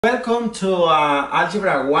Welcome to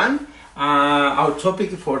Algebra 1. Our topic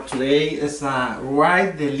for today is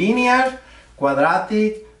write the linear,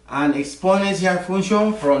 quadratic, and exponential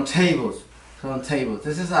function from tables.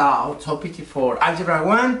 This is our topic for Algebra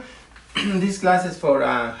 1. This class is for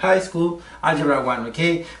high school Algebra 1.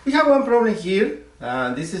 Okay, we have one problem here.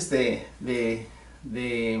 This is we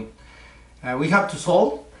have to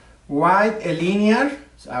solve. Write a linear,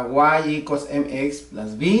 y equals mx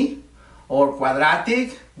plus b, or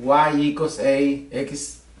quadratic, y equals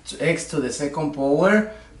x to the second power,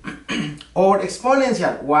 or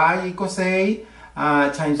exponential, y equals a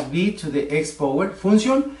times b to the x power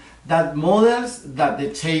function that models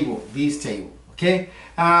this table. Okay.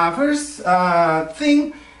 First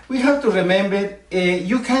thing we have to remember,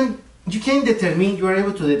 you are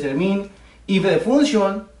able to determine if the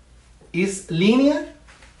function is linear,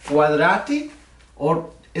 quadratic, or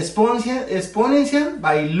exponential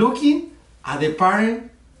by looking at the parent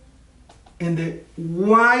in the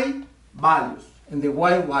y values.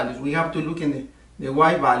 We have to look in the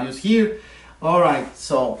y values here. Alright,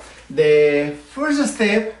 so the first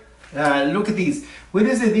step, look at this. What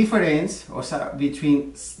is the difference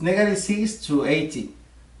between -6 to 18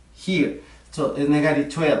 here? So it's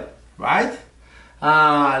 -12, right?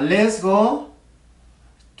 Let's go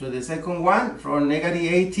to the second one. From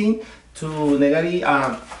 -18 to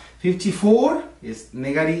 -54 is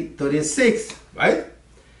 -36, right?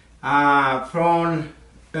 From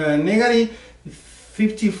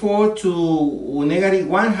 -54 to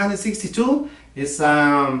 -162 is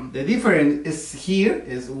the difference is here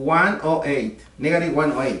is 108,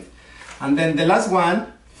 -108, and then the last one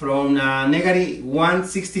from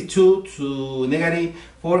 -162 to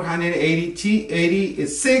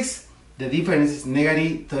 -486, the difference is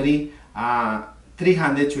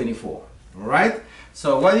 -324. All right.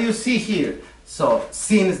 So what do you see here? So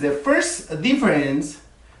since the first difference,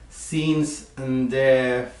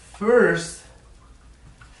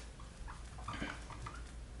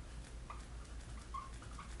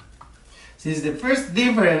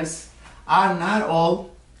 are not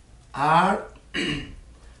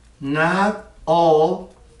all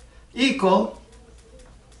equal.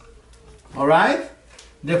 All right.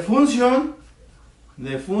 The function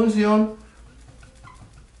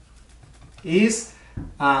is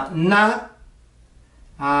not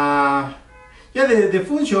the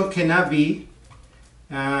function cannot be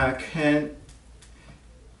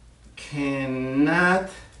cannot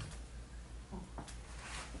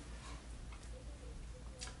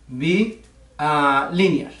be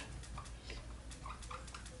linear.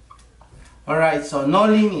 All right, so no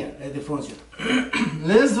linear the function.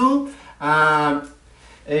 Let's do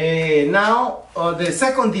now the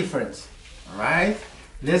second difference. All right,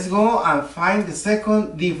 let's go and find the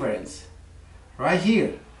second difference right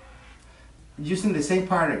here using the same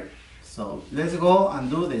pattern. So let's go and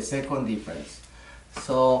do the second difference.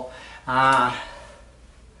 So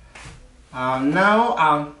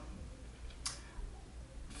now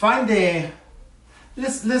find the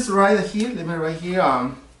let's write here. Let me write here.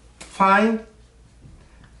 Find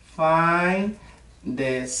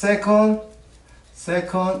the second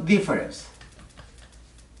difference.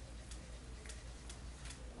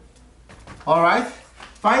 All right,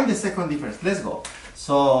 find the second difference. Let's go.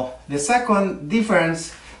 So the second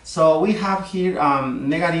difference, so we have here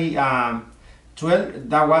 -12,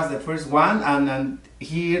 that was the first one, and then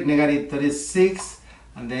here -36,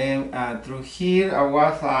 and then through here I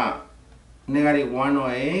was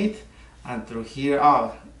 -108, and through here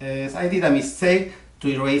I did a mistake to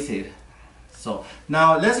erase it. So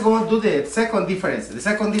now let's go and do the second difference. The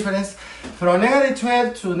second difference from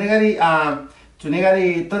 -12 to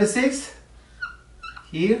 -36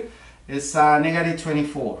 here is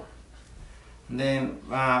 -24. And then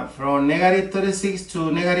from -36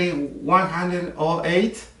 to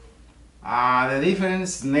 -108, the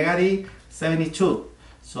difference is -72.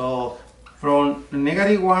 So from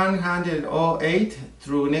 -108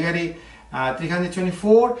 through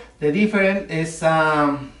 -324, the difference is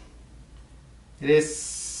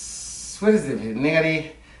what is it?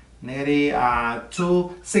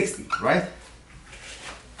 -260, right?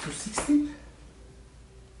 260.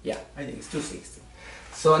 Yeah, I think it's 260.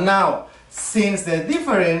 So now, since the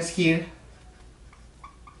difference here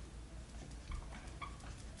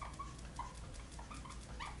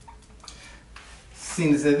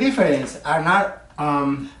are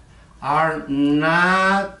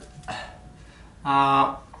not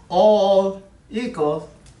all equal,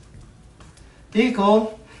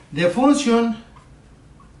 the function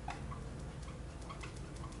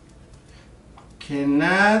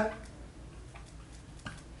cannot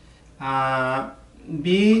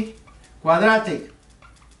be quadratic.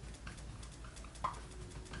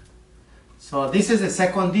 So this is the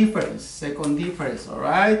second difference, all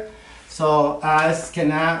right? So as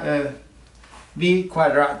cannot be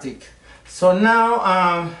quadratic. So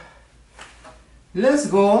now let's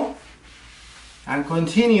go and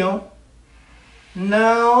continue.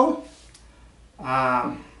 Now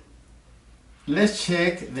let's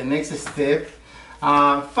check the next step.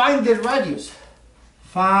 Find the radius.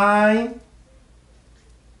 Find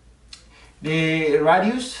the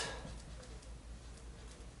radius.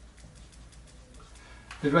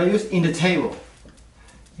 The radius in the table.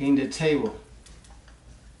 In the table.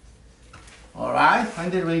 Alright,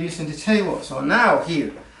 find the radius in the table. So now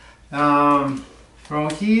here, from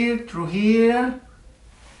here through here,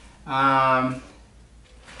 no,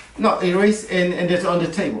 erase and that's on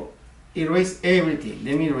the table. Erase everything.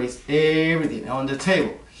 Let me erase everything on the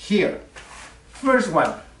table. Here, first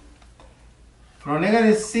one, from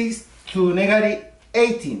 -6 to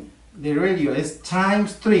 -18, the radius is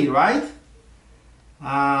times 3, right?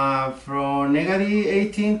 From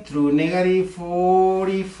 -18 through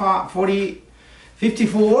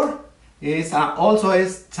 -54 is also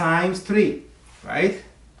is times 3, right?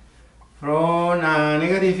 From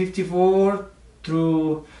 -54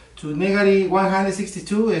 through to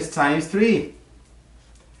 -162 is times 3.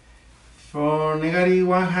 From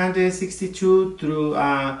 -162 through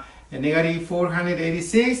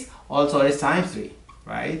 -486 also is times 3,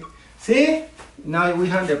 right? See? Now we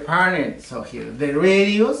have the partner. So here, the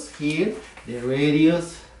radius here, the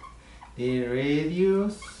radius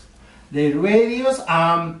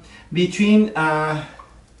between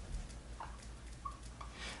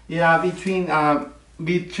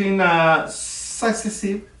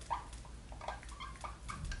successive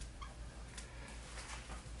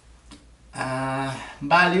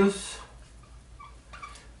values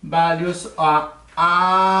are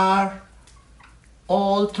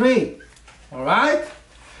all 3. All right.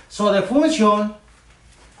 So the function.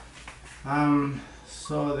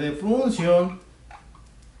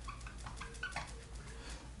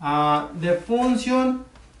 The function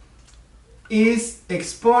is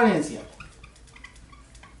exponential.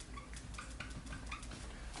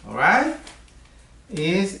 All right.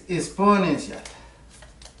 Is exponential.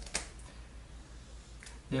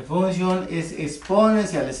 The function is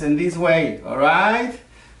exponential. It's in this way. All right.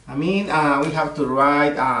 I mean, we have to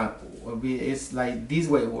write. It's like this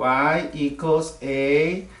way: y equals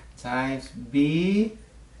a times b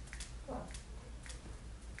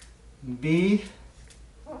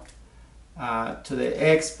to the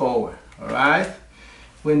x power. All right.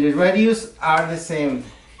 When the radius are the same,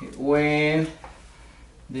 when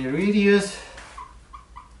the radius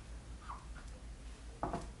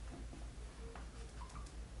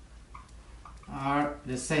are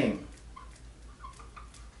the same.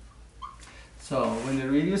 So when the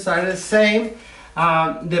radius are the same,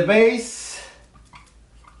 the base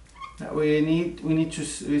we need to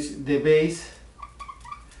switch the base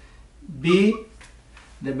b.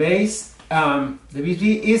 The base the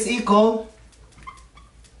b is equal.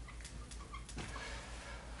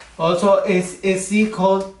 Also is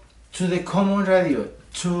equal to the common radius,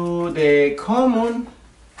 to the common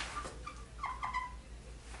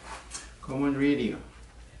radius.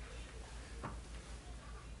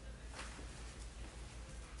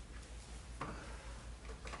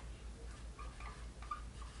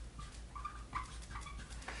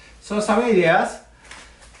 So some ideas,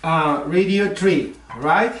 radio 3,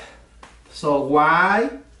 right? So y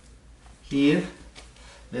here,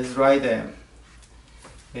 let's write them.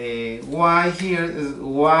 Y here is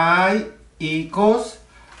y equals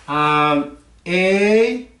a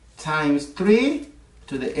times 3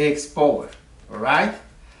 to the x power. All right.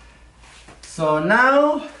 So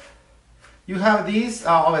now you have this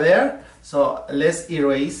over there. So let's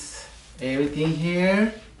erase everything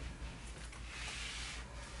here.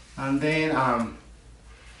 And then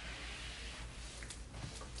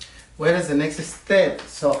where is the next step?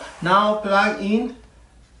 So now plug in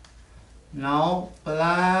on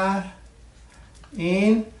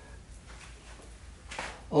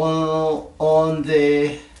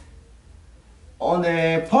the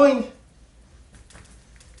point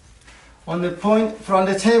from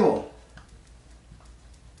the table.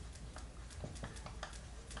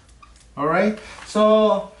 All right.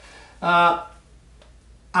 So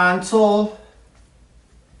and solve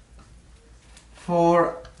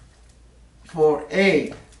for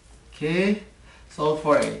a. Okay, solve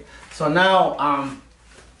for a. So now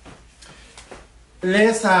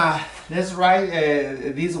let's write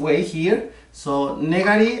this way here. So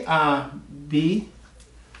negative b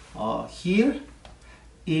here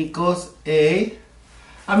equals a.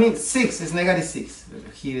 I mean 6 is negative 6.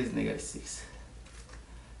 Here is negative 6.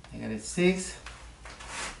 negative 6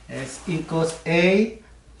 is equals a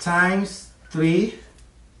times 3,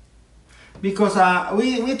 because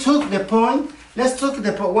we took the point. Let's take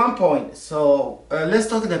the one point. So let's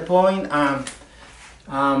take the point.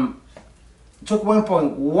 Took 1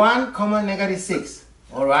 point, 1 comma negative 6.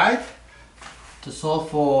 All right, to solve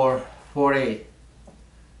for a.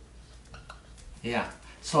 Yeah.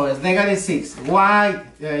 So it's negative 6. Why?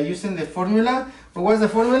 Using the formula. What was the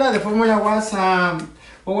formula? The formula was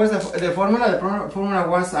what was the formula? The formula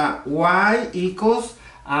was y equals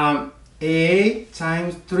a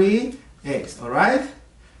times 3x. All right.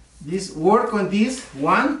 This work on this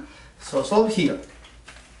one. So solve here.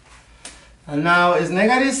 And now it's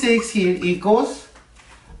negative 6 here equals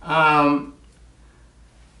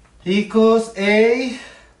a,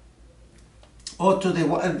 or to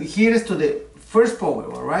the, here is to the first power,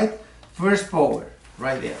 all right? First power,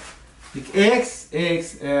 right there. The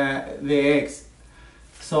the x.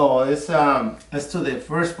 So it's to the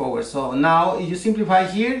first power. So now if you simplify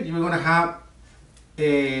here, you're gonna have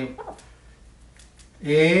a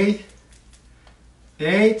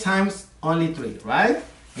times only 3, right?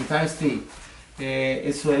 A times 3.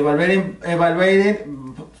 It's evaluated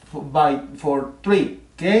for 3.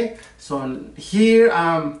 Okay. So here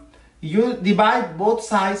you divide both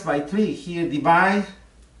sides by 3. Here divide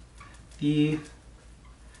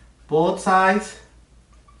both sides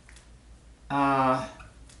by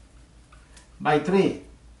 3.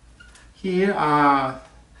 Here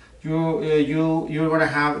you're gonna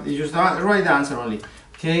have just write the answer only.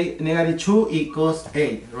 Okay, negative 2 equals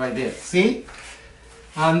 8 right there. See?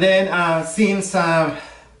 And then since a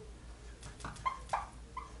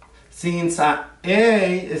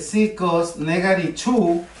is equals negative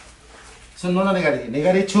 2, so no negative,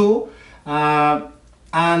 negative 2,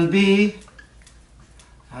 and b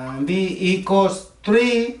equals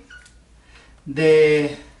 3,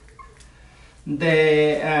 the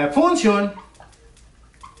function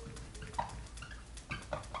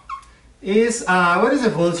is what is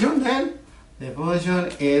the function then? The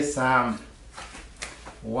function is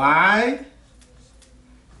y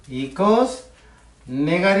equals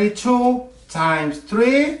negative 2 times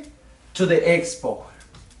 3 to the x power.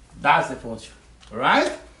 That's the function. All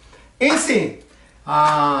right? Easy.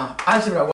 Algebra